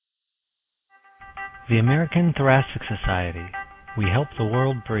The American Thoracic Society. We help the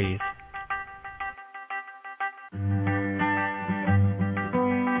world breathe.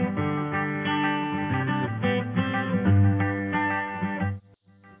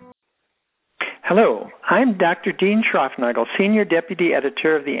 Hello, I'm Dr. Dean Schroffnagel, Senior Deputy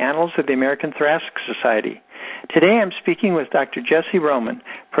Editor of the Annals of the American Thoracic Society. Today I'm speaking with Dr. Jesse Roman,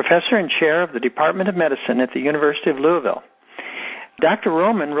 Professor and Chair of the Department of Medicine at the University of Louisville. Dr.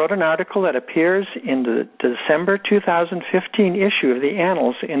 Roman wrote an article that appears in the December 2015 issue of the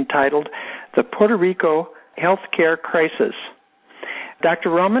Annals entitled The Puerto Rico Healthcare Crisis. Dr.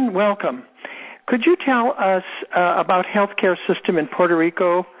 Roman, welcome. Could you tell us about healthcare system in Puerto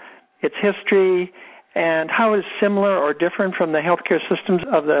Rico, its history, and how it is similar or different from the healthcare systems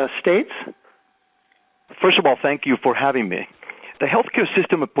of the states? First of all, thank you for having me. The healthcare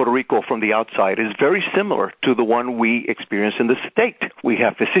system of Puerto Rico from the outside is very similar to the one we experience in the state. We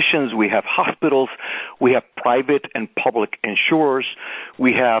have physicians, we have hospitals, we have private and public insurers,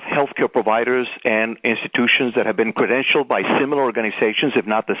 we have healthcare providers and institutions that have been credentialed by similar organizations, if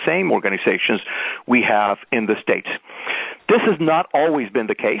not the same organizations we have in the states. This has not always been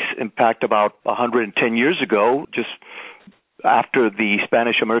the case. In fact, about 110 years ago, just after the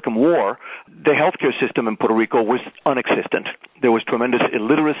Spanish-American War, the healthcare system in Puerto Rico was non-existent. There was tremendous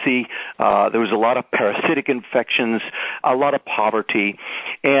illiteracy, there was a lot of parasitic infections, a lot of poverty,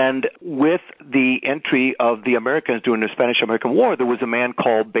 and with the entry of the Americans during the Spanish-American War, there was a man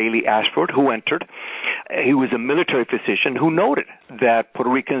called Bailey Ashford who entered. He was a military physician who noted that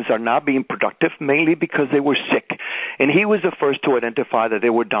Puerto Ricans are not being productive, mainly because they were sick, and he was the first to identify that they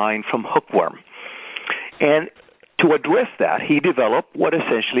were dying from hookworm. And to address that, he developed what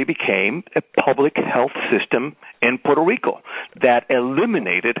essentially became a public health system in Puerto Rico that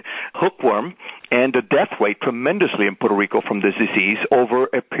eliminated hookworm and the death rate tremendously in Puerto Rico from this disease over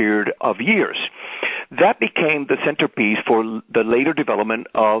a period of years. That became the centerpiece for the later development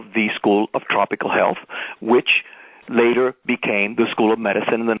of the School of Tropical Health, which later became the School of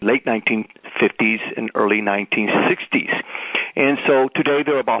Medicine in the late 1950s and early 1960s. And so today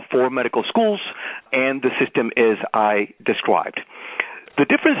there are about 4 medical schools, and the system is I described. The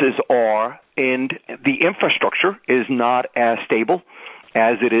differences are in the infrastructure is not as stable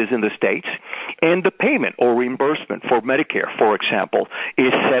as it is in the states, and the payment or reimbursement for Medicare, for example,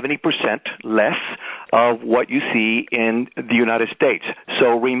 is 70% less of what you see in the United States.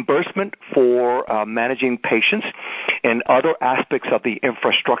 So reimbursement for managing patients and other aspects of the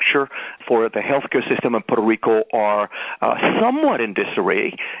infrastructure for the healthcare system in Puerto Rico are somewhat in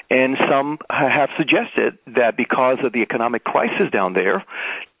disarray, and some have suggested that because of the economic crisis down there,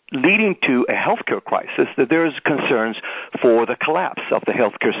 leading to a healthcare crisis, that there's concerns for the collapse of the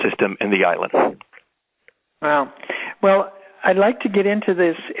healthcare system in the island. Wow. Well, I'd like to get into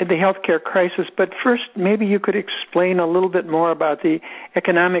this, the healthcare crisis, but first maybe you could explain a little bit more about the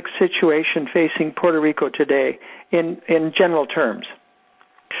economic situation facing Puerto Rico today in general terms.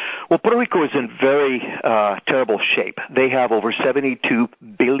 Well, Puerto Rico is in very terrible shape. They have over $72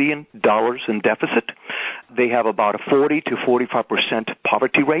 billion in deficit. They have about a 40 to 45%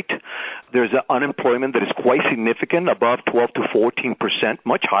 poverty rate. There's an unemployment that is quite significant, above 12 to 14%,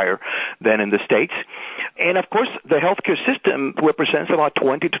 much higher than in the States. And, of course, the healthcare system represents about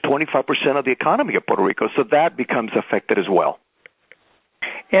 20 to 25% of the economy of Puerto Rico, so that becomes affected as well.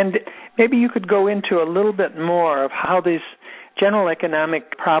 And maybe you could go into a little bit more of how these general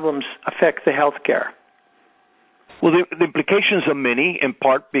economic problems affect the healthcare. Well, the implications are many, in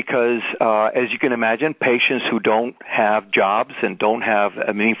part because, as you can imagine, patients who don't have jobs and don't have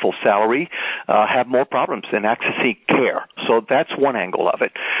a meaningful salary have more problems in accessing care. So that's one angle of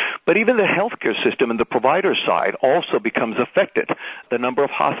it. But even the healthcare system and the provider side also becomes affected. The number of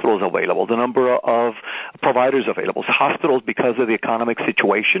hospitals available, the number of providers available. Hospitals, because of the economic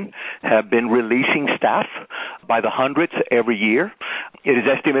situation, have been releasing staff by the hundreds every year. It is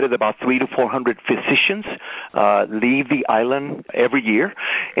estimated about 300 to 400 physicians leave the island every year.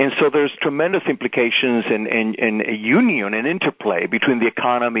 And so there's tremendous implications in a union and interplay between the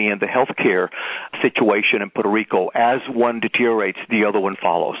economy and the healthcare situation in Puerto Rico. As one deteriorates, the other one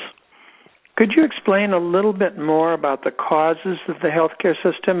follows. Could you explain a little bit more about the causes of the healthcare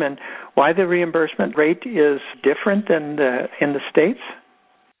system and why the reimbursement rate is different than in the States?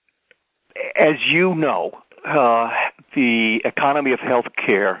 As you know, the economy of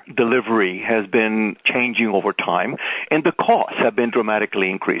healthcare delivery has been changing over time, and the costs have been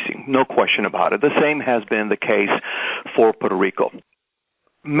dramatically increasing, no question about it. The same has been the case for Puerto Rico.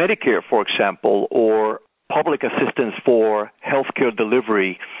 Medicare, for example, or public assistance for healthcare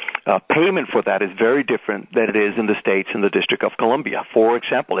delivery, payment for that is very different than it is in the states in the District of Columbia. For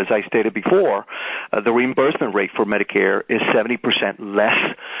example, as I stated before, the reimbursement rate for Medicare is 70%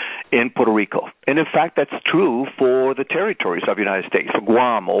 less in Puerto Rico. And in fact, that's true for the territories of the United States, for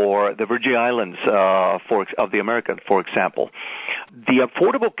Guam or the Virgin Islands of the Americas, for example. The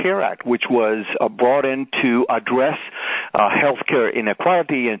Affordable Care Act, which was brought in to address healthcare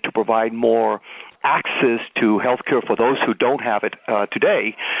inequality and to provide more access to healthcare for those who don't have it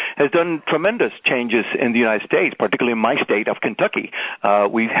today, has done tremendous changes in the United States, particularly in my state of Kentucky.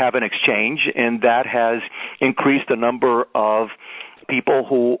 We have an exchange, and that has increased the number of people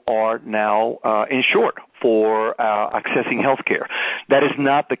who are now insured for accessing health care. That is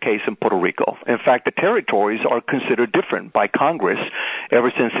not the case in Puerto Rico. In fact, the territories are considered different by Congress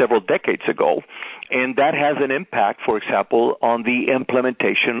ever since several decades ago, and that has an impact, for example, on the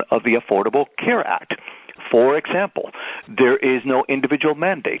implementation of the Affordable Care Act. For example, there is no individual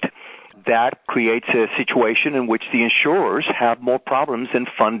mandate. That creates a situation in which the insurers have more problems in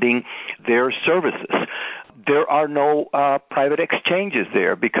funding their services. There are no private exchanges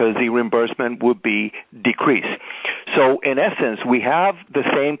there because the reimbursement would be decreased. So in essence, we have the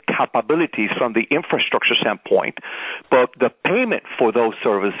same capabilities from the infrastructure standpoint, but the payment for those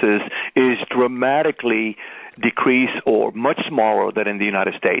services is dramatically decreased or much smaller than in the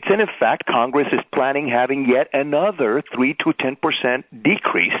United States. And in fact, Congress is planning having yet another 3 to 10%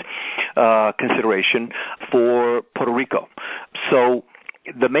 decrease consideration for Puerto Rico. So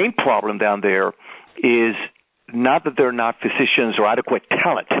the main problem down there is not that there are not physicians or adequate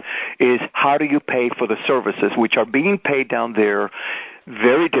talent, is how do you pay for the services which are being paid down there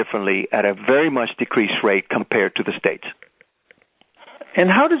very differently at a very much decreased rate compared to the States. And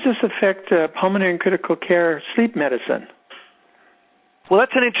how does this affect pulmonary and critical care sleep medicine? Well,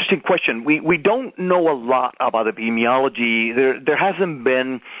 that's an interesting question. We don't know a lot about epidemiology. There hasn't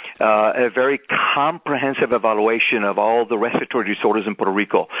been a very comprehensive evaluation of all the respiratory disorders in Puerto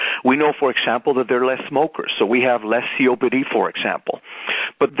Rico. We know, for example, that there are less smokers, so we have less COPD, for example.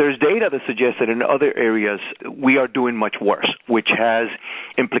 But there's data that suggests that in other areas we are doing much worse, which has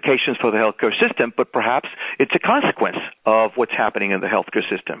implications for the healthcare system, but perhaps it's a consequence of what's happening in the healthcare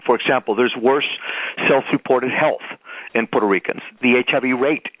system. For example, there's worse self-reported health in Puerto Ricans. The HIV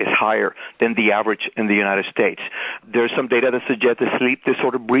rate is higher than the average in the United States. There's some data that suggests that sleep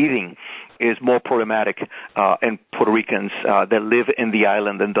disorder breathing is more problematic in Puerto Ricans that live in the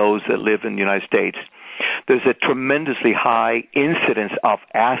island than those that live in the United States. There's a tremendously high incidence of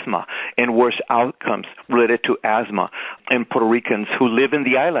asthma and worse outcomes related to asthma in Puerto Ricans who live in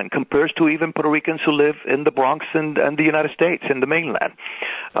the island compared to even Puerto Ricans who live in the Bronx and the United States, in the mainland.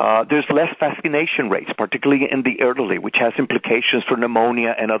 There's less vaccination rates, particularly in the elderly, which has implications for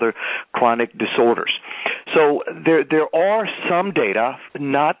pneumonia and other chronic disorders. So there are some data,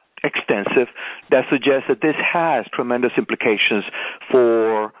 not extensive, that suggests that this has tremendous implications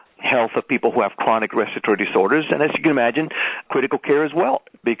for health of people who have chronic respiratory disorders, and as you can imagine, critical care as well,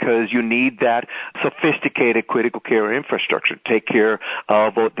 because you need that sophisticated critical care infrastructure to take care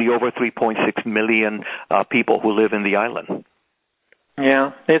of the over 3.6 million people who live in the island.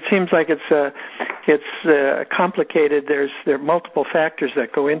 Yeah, it seems like it's complicated. There are multiple factors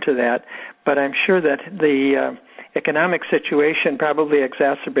that go into that, but I'm sure that the economic situation probably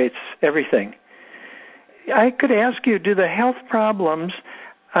exacerbates everything. I could ask you, do the health problems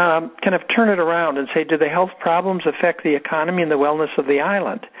kind of turn it around and say, do the health problems affect the economy and the wellness of the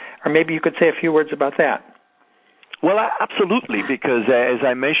island? Or maybe you could say a few words about that. Well, absolutely, because as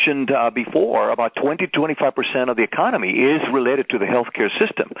I mentioned before, about 20 to 25% of the economy is related to the healthcare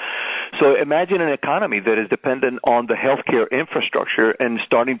system. So imagine an economy that is dependent on the healthcare infrastructure and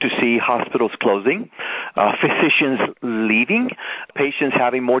starting to see hospitals closing, physicians leaving, patients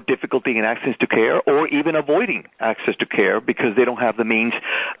having more difficulty in access to care or even avoiding access to care because they don't have the means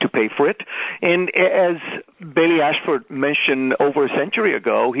to pay for it. And as Bailey Ashford mentioned over a century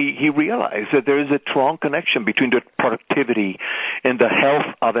ago, he realized that there is a strong connection between the productivity and the health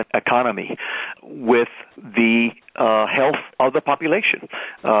of an economy with the health of the population.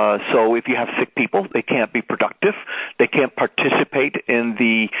 So if you have sick people, they can't be productive. They can't participate in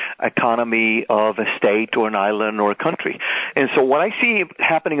the economy of a state or an island or a country. And so what I see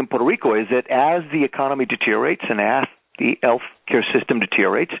happening in Puerto Rico is that as the economy deteriorates and as the healthcare system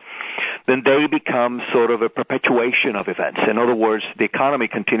deteriorates, then they become sort of a perpetuation of events. In other words, the economy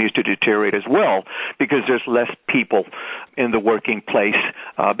continues to deteriorate as well because there's less people in the working place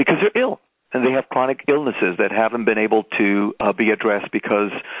because they're ill and they have chronic illnesses that haven't been able to be addressed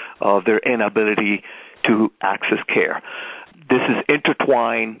because of their inability to access care. This is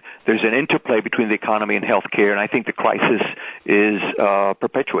intertwined. There's an interplay between the economy and healthcare, and I think the crisis is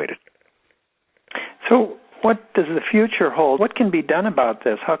perpetuated. So what does the future hold? What can be done about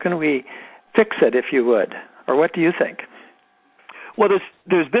this? How can we fix it, if you would? Or what do you think? Well,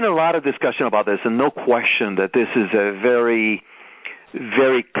 there's been a lot of discussion about this, and no question that this is a very,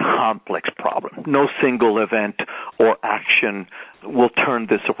 very complex problem. No single event or action will turn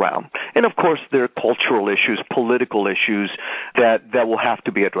this around. And of course, there are cultural issues, political issues that will have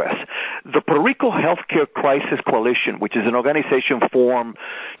to be addressed. The Puerto Rico Healthcare Crisis Coalition, which is an organization formed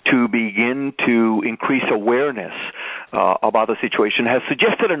to begin to increase awareness about the situation, has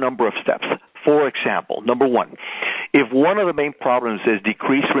suggested a number of steps. For example, number one, if one of the main problems is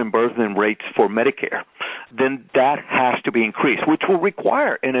decreased reimbursement rates for Medicare, then that has to be increased, which will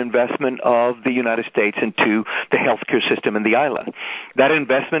require an investment of the United States into the healthcare system in the island. That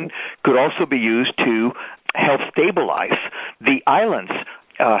investment could also be used to help stabilize the island's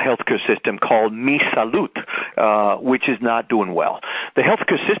healthcare system called Mi Salud, which is not doing well. The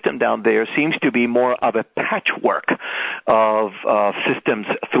healthcare system down there seems to be more of a patchwork of systems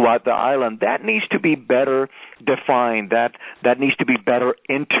throughout the island. That needs to be better defined. That needs to be better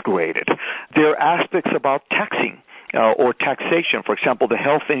integrated. There are aspects about taxing or taxation. For example, the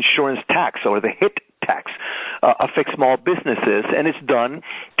health insurance tax or the HIT tax affects small businesses, and it's done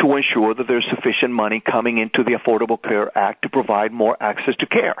to ensure that there's sufficient money coming into the Affordable Care Act to provide more access to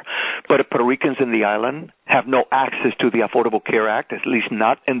care. But if Puerto Ricans in the island have no access to the Affordable Care Act, at least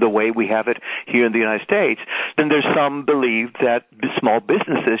not in the way we have it here in the United States, then there's some belief that the small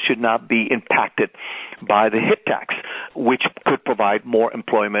businesses should not be impacted by the HIT tax, which could provide more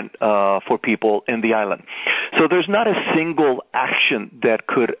employment for people in the island. So there's not a single action that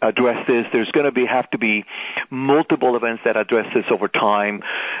could address this. There's going to have to be multiple events that address this over time.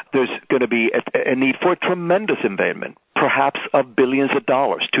 There's going to be a need for a tremendous investment, perhaps of billions of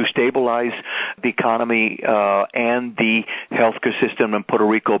dollars, to stabilize the economy and the healthcare system in Puerto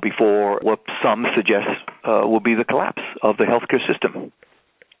Rico before what some suggest will be the collapse of the healthcare system.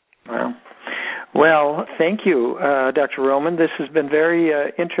 Wow. Well, thank you, Dr. Roman. This has been very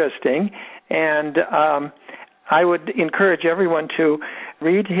interesting, and I would encourage everyone to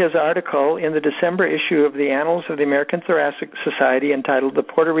read his article in the December issue of the Annals of the American Thoracic Society entitled The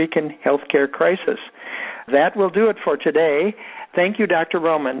Puerto Rican Healthcare Crisis. That will do it for today. Thank you, Dr.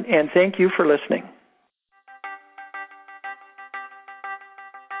 Roman, and thank you for listening.